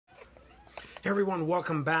Everyone,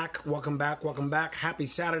 welcome back. Welcome back. Welcome back. Happy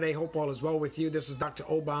Saturday. Hope all is well with you. This is Dr.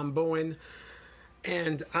 Obam Bowen.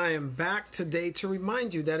 And I am back today to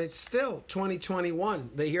remind you that it's still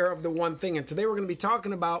 2021, the year of the one thing. And today we're going to be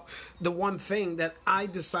talking about the one thing that I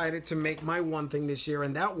decided to make my one thing this year.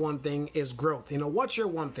 And that one thing is growth. You know, what's your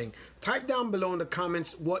one thing? Type down below in the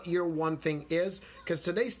comments what your one thing is, because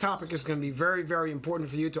today's topic is going to be very, very important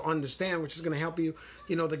for you to understand, which is going to help you,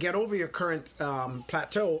 to get over your current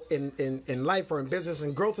plateau in life or in business.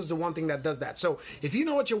 And growth is the one thing that does that. So if you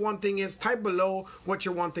know what your one thing is, type below what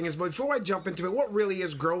your one thing is. But before I jump into it, what really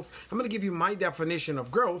is growth? I'm going to give you my definition of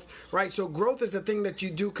growth, right? So growth is the thing that you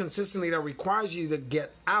do consistently that requires you to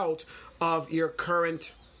get out of your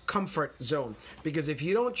current comfort zone. Because if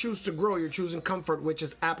you don't choose to grow, you're choosing comfort, which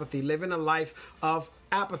is apathy, living a life of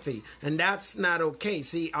apathy, and that's not okay.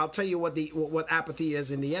 See, I'll tell you what apathy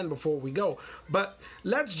is in the end before we go. But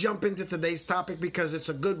let's jump into today's topic because it's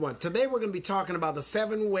a good one. Today we're going to be talking about the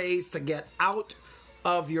 7 ways to get out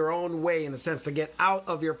of your own way, in a sense, to get out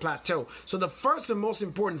of your plateau. So the first and most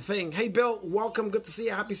important thing, hey Bill, welcome, good to see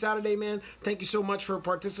you. Happy Saturday, man. Thank you so much for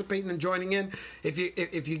participating and joining in. If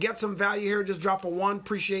you get some value here, just drop a 1.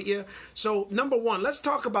 Appreciate you. So number 1, let's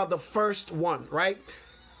talk about the first one, right?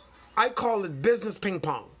 I call it business ping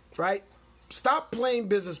pong, right? Stop playing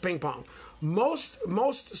business ping pong. Most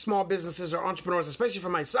small businesses or entrepreneurs, especially for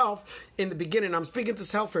myself in the beginning, I'm speaking to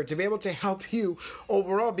self here to be able to help you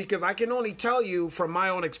overall, because I can only tell you from my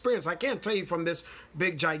own experience. I can't tell you from this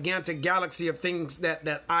big gigantic galaxy of things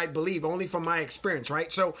that I believe, only from my experience,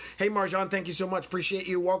 right? So, hey Marjan, thank you so much. Appreciate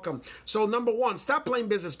you. Welcome. So number 1, stop playing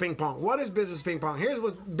business ping pong. What is business ping pong? Here's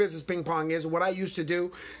what business ping pong is, what I used to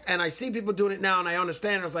do. And I see people doing it now and I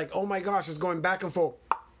understand. It's like, oh my gosh, it's going back and forth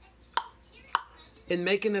in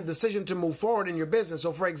making a decision to move forward in your business.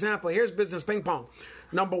 So for example, here's business ping pong.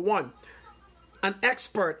 Number 1, an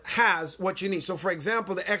expert has what you need. So for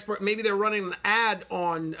example, the expert, maybe they're running an ad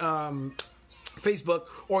on Facebook,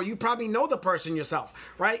 or you probably know the person yourself,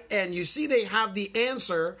 right? And you see they have the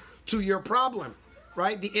answer to your problem,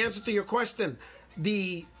 right? The answer to your question,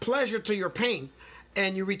 the pleasure to your pain.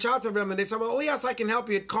 And you reach out to them and they say, well, oh yes, I can help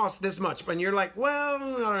you. It costs this much. And you're like, well,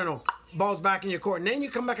 I don't know. Balls back in your court. And then you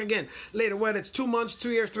come back again later, whether it's 2 months, 2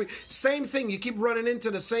 years, 3. Same thing. You keep running into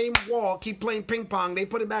the same wall, keep playing ping pong. They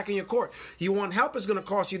put it back in your court. You want help, it's going to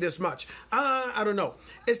cost you this much. I don't know.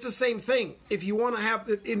 It's the same thing. If you want to have,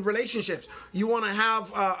 in relationships, you want to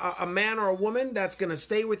have a man or a woman that's going to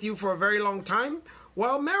stay with you for a very long time,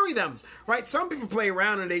 well, marry them, right? Some people play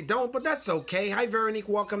around and they don't, but that's okay. Hi, Veronique.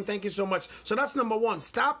 Welcome. Thank you so much. So that's number 1.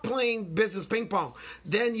 Stop playing business ping pong.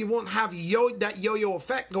 Then you won't have that yo-yo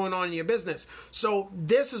effect going on in your business. So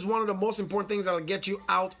this is one of the most important things that will get you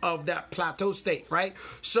out of that plateau state, right?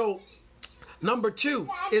 So number 2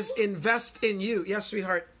 is invest in you. Yes,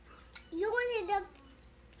 sweetheart. You wanted to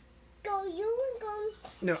go. You were going.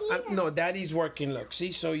 No, Daddy's working. Look,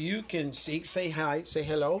 see, so you can see. Say hi. Say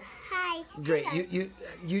hello. Hi. Great.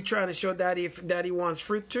 You trying to show Daddy if Daddy wants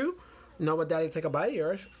fruit too? No, but Daddy take a bite of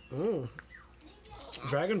yours.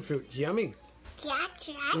 Dragon fruit, yummy. Yeah,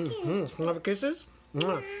 dragon. Wanna have kisses?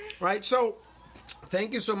 Right. So,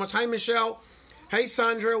 thank you so much. Hi, Michelle. Hi,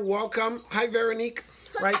 Sandra. Welcome. Hi, Veronique.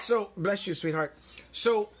 Right. So, bless you, sweetheart.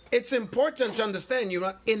 So it's important to understand.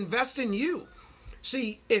 Invest in you.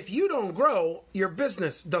 See, if you don't grow, your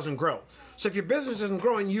business doesn't grow. So if your business isn't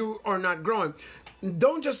growing, you are not growing.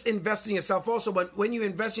 Don't just invest in yourself also, but when you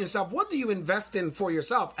invest in yourself, what do you invest in for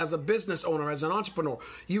yourself as a business owner, as an entrepreneur?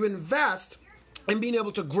 You invest in being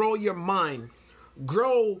able to grow your mind,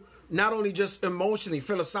 grow not only just emotionally,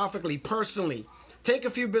 philosophically, personally. Take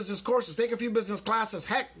a few business courses, take a few business classes,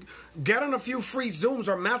 heck, get on a few free Zooms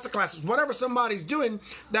or master classes, whatever somebody's doing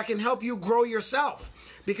that can help you grow yourself.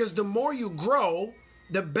 Because the more you grow,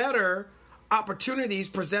 the better opportunities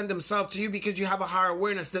present themselves to you because you have a higher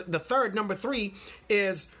awareness. The third, number 3,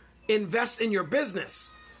 is invest in your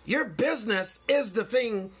business. Your business is the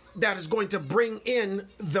thing that is going to bring in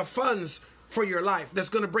the funds for your life, that's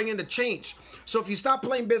going to bring in the change. So if you stop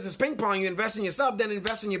playing business ping pong, you invest in yourself, then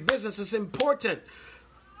invest in your business. It's important.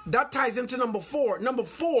 That ties into number 4. Number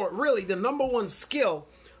 4, really, the number 1 skill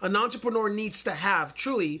an entrepreneur needs to have,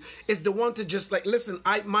 truly, is the one to just like, listen,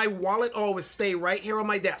 my wallet always stay right here on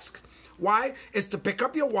my desk. Why? It's to pick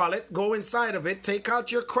up your wallet, go inside of it, take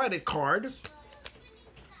out your credit card,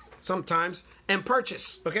 sometimes, and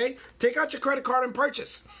purchase, okay? Take out your credit card and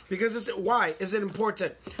purchase. Because why is it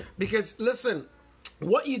important? Because, listen,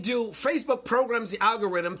 what you do, Facebook programs the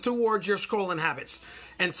algorithm towards your scrolling habits.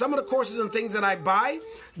 And some of the courses and things that I buy,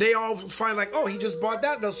 they all find like, oh, he just bought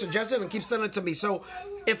that. They'll suggest it and keep sending it to me. So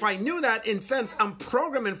if I knew that, in sense, I'm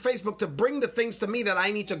programming Facebook to bring the things to me that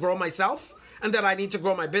I need to grow myself. and that I need to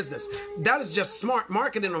grow my business. That is just smart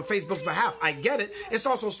marketing on Facebook's behalf. I get it. It's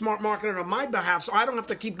also smart marketing on my behalf, so I don't have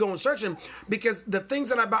to keep going searching, because the things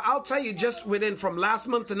that I buy, I'll tell you, just within from last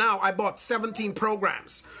month to now, I bought 17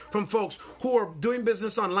 programs from folks who are doing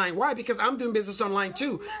business online. Why? Because I'm doing business online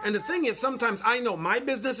too. And the thing is, sometimes I know my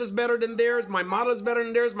business is better than theirs, my model is better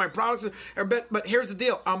than theirs, my products are better, but here's the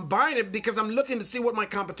deal. I'm buying it because I'm looking to see what my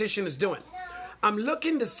competition is doing. I'm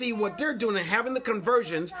looking to see what they're doing and having the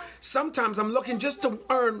conversions. Sometimes I'm looking just to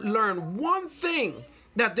learn one thing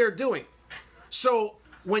that they're doing. So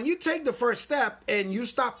when you take the first step and you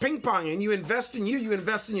stop ping-ponging, you invest in you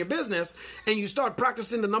invest in your business, and you start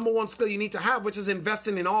practicing the number one skill you need to have, which is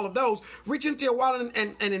investing in all of those, reach into your wallet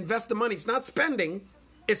and invest the money. It's not spending,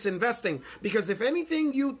 it's investing. Because if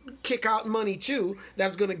anything you kick out money to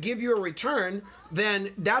that's going to give you a return,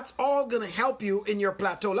 then that's all going to help you in your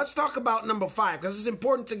plateau. Let's talk about number 5, because it's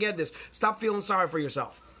important to get this. Stop feeling sorry for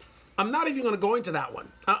yourself. I'm not even going to go into that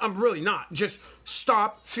one. I'm really not. Just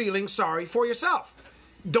stop feeling sorry for yourself.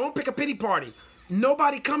 Don't pick a pity party.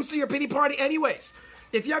 Nobody comes to your pity party anyways.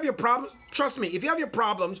 If you have your problems, trust me, if you have your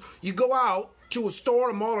problems, you go out to a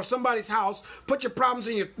store, a mall, or somebody's house, put your problems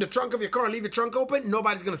in the trunk of your car and leave your trunk open,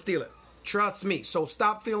 nobody's going to steal it. Trust me. So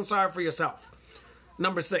stop feeling sorry for yourself.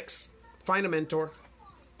 Number 6, find a mentor.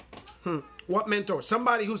 What mentor?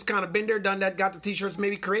 Somebody who's kind of been there, done that, got the t-shirts,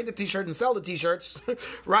 maybe create the t-shirt and sell the t-shirts,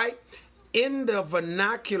 right? In the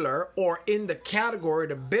vernacular or in the category,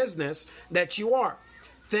 the business that you are.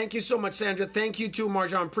 Thank you so much, Sandra. Thank you too,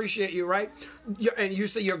 Marjan. Appreciate you, right? And you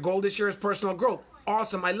say your goal this year is personal growth.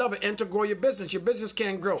 Awesome. I love it. And to grow your business. Your business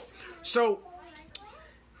can grow. So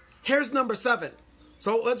here's number 7.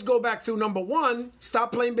 So let's go back through number 1.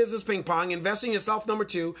 Stop playing business ping pong. Invest in yourself, number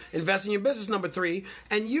 2. Invest in your business, number 3.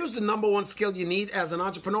 And use the number 1 skill you need as an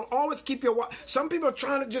entrepreneur. Always keep your... Some people are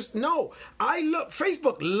trying to just... No.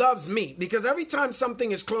 Facebook loves me, because every time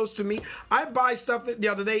something is close to me, I buy stuff. The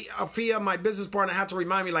other day, Afia, my business partner, had to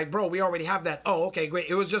remind me, like, bro, we already have that. Oh, okay, great.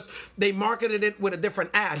 It was just... They marketed it with a different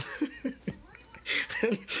ad.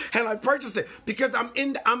 And I purchased it because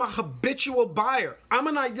I'm a habitual buyer. I'm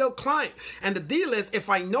an ideal client. And the deal is, if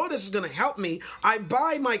I know this is going to help me, I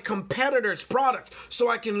buy my competitors' products so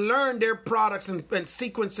I can learn their products and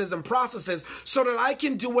sequences and processes so that I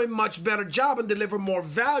can do a much better job and deliver more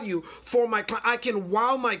value for my client. I can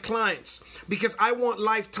wow my clients because I want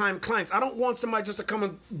lifetime clients. I don't want somebody just to come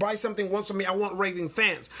and buy something once from me. I want raving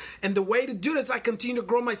fans. And the way to do this, I continue to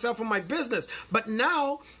grow myself and my business. But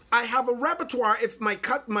now I have a repertoire. If my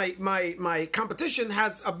competition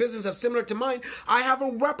has a business that's similar to mine, I have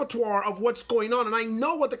a repertoire of what's going on, and I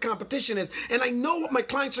know what the competition is, and I know what my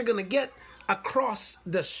clients are going to get across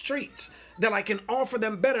the street that I can offer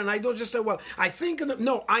them better. And I don't just say, well, I think,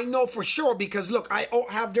 no, I know for sure, because look, I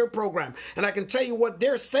have their program, and I can tell you what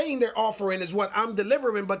they're saying they're offering is what I'm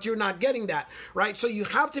delivering, but you're not getting that, right? So you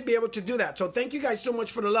have to be able to do that. So thank you guys so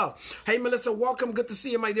much for the love. Hey, Melissa, welcome. Good to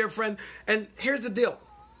see you, my dear friend. And here's the deal.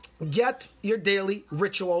 Get your daily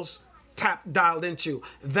rituals dialed into.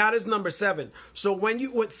 That is number 7. So when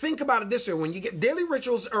you think about it this way, when you get daily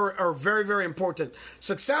rituals are very, very important.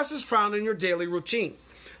 Success is found in your daily routine.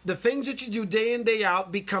 The things that you do day in, day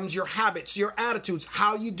out becomes your habits, your attitudes,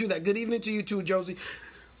 how you do that. Good evening to you too, Josie.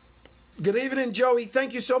 Good evening, Joey.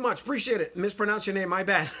 Thank you so much. Appreciate it. Mispronounced your name. My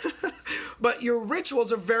bad. But your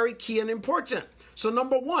rituals are very key and important. So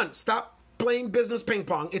number 1, stop playing business ping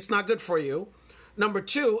pong. It's not good for you. Number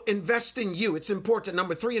 2, invest in you. It's important.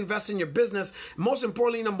 Number 3, invest in your business. Most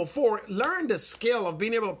importantly, number 4, learn the skill of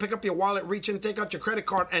being able to pick up your wallet, reach in, take out your credit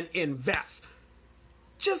card, and invest.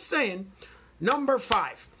 Just saying. Number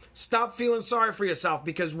 5, stop feeling sorry for yourself,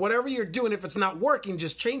 because whatever you're doing, if it's not working,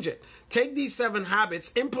 just change it. Take these 7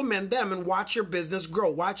 habits, implement them, and watch your business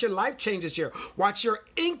grow. Watch your life change this year. Watch your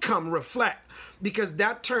income reflect, because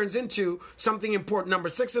that turns into something important. Number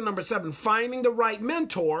 6 and number 7, finding the right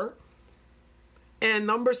mentor. And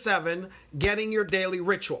number 7, getting your daily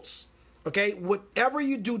rituals. Okay, whatever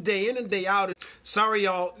you do day in and day out. Sorry,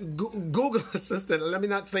 y'all. Google Assistant. Let me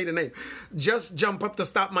not say the name. Just jump up to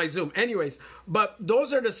stop my Zoom. Anyways, but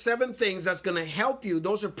those are the 7 things that's going to help you.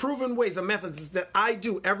 Those are proven ways and methods that I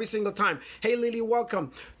do every single time. Hey, Lily,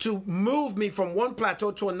 welcome. To move me from one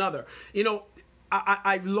plateau to another. You know,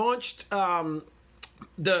 I've launched the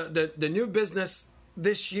new business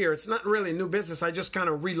this year. It's not really a new business. I just kind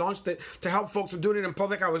of relaunched it to help folks with doing it in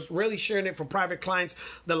public. I was really sharing it for private clients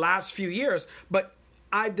the last few years, but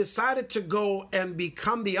I've decided to go and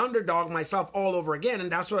become the underdog myself all over again, and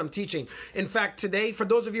that's what I'm teaching. In fact, today, for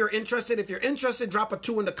those of you who are interested, if you're interested, drop a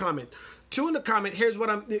 2 in the comment. 2 in the comment. Here's what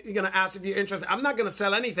I'm going to ask if you're interested. I'm not going to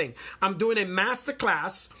sell anything. I'm doing a master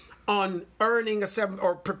class on earning a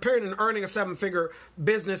preparing and earning a 7-figure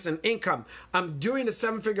business and income. I'm doing the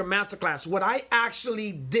 7-figure masterclass. What I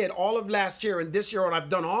actually did all of last year and this year, what I've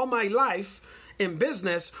done all my life in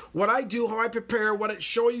business, what I do, how I prepare, what I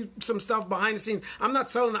show you some stuff behind the scenes. I'm not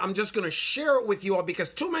selling it. I'm just going to share it with you all, because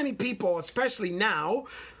too many people, especially now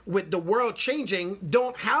with the world changing,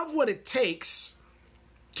 don't have what it takes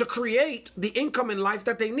to create the income in life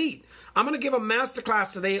that they need. I'm going to give a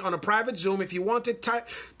masterclass today on a private Zoom. If you want to type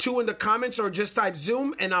 2 in the comments or just type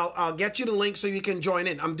Zoom, and I'll get you the link so you can join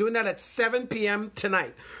in. I'm doing that at 7 p.m.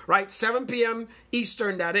 tonight, right? 7 p.m.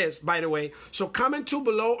 Eastern, that is, by the way. So comment 2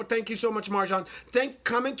 below. Thank you so much, Marjan.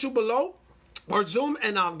 Comment 2 below or Zoom,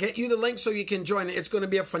 and I'll get you the link so you can join it. It's going to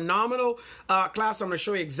be a phenomenal class. I'm going to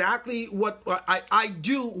show you exactly what I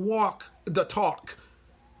do. Walk the talk,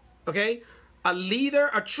 okay?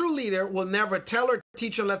 A true leader will never tell or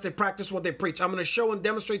teach unless they practice what they preach. I'm going to show and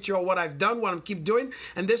demonstrate to you all what I've done, what I'm keep doing.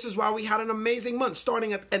 And this is why we had an amazing month,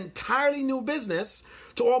 starting an entirely new business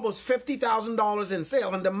to almost $50,000 in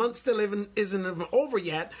sale. And the month still isn't even over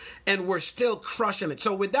yet. And we're still crushing it.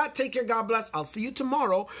 So with that, take care. God bless. I'll see you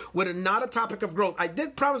tomorrow with another topic of growth. I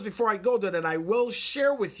did promise before I go there that I will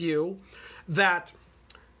share with you that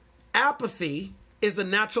apathy is a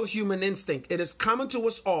natural human instinct. It is common to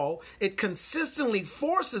us all. It consistently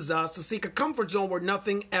forces us to seek a comfort zone where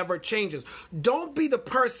nothing ever changes. Don't be the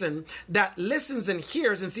person that listens and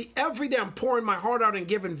hears and see every day I'm pouring my heart out and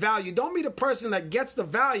giving value. Don't be the person that gets the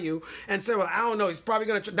value and say, well, I don't know, he's probably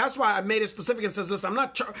going to. That's why I made it specific and says, listen,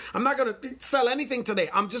 I'm not going to sell anything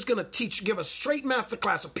today. I'm just going to teach, give a straight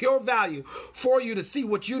masterclass of pure value for you to see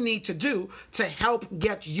what you need to do to help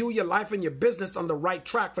get you, your life, and your business on the right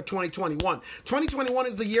track for 2021. 2021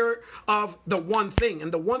 is the year of the one thing.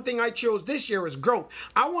 And the one thing I chose this year is growth.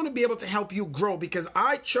 I want to be able to help you grow because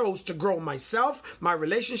I chose to grow myself, my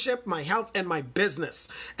relationship, my health, and my business.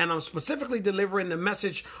 And I'm specifically delivering the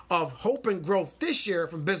message of hope and growth this year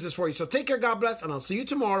from Business for You. So take care, God bless, and I'll see you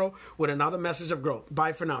tomorrow with another message of growth.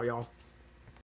 Bye for now, y'all.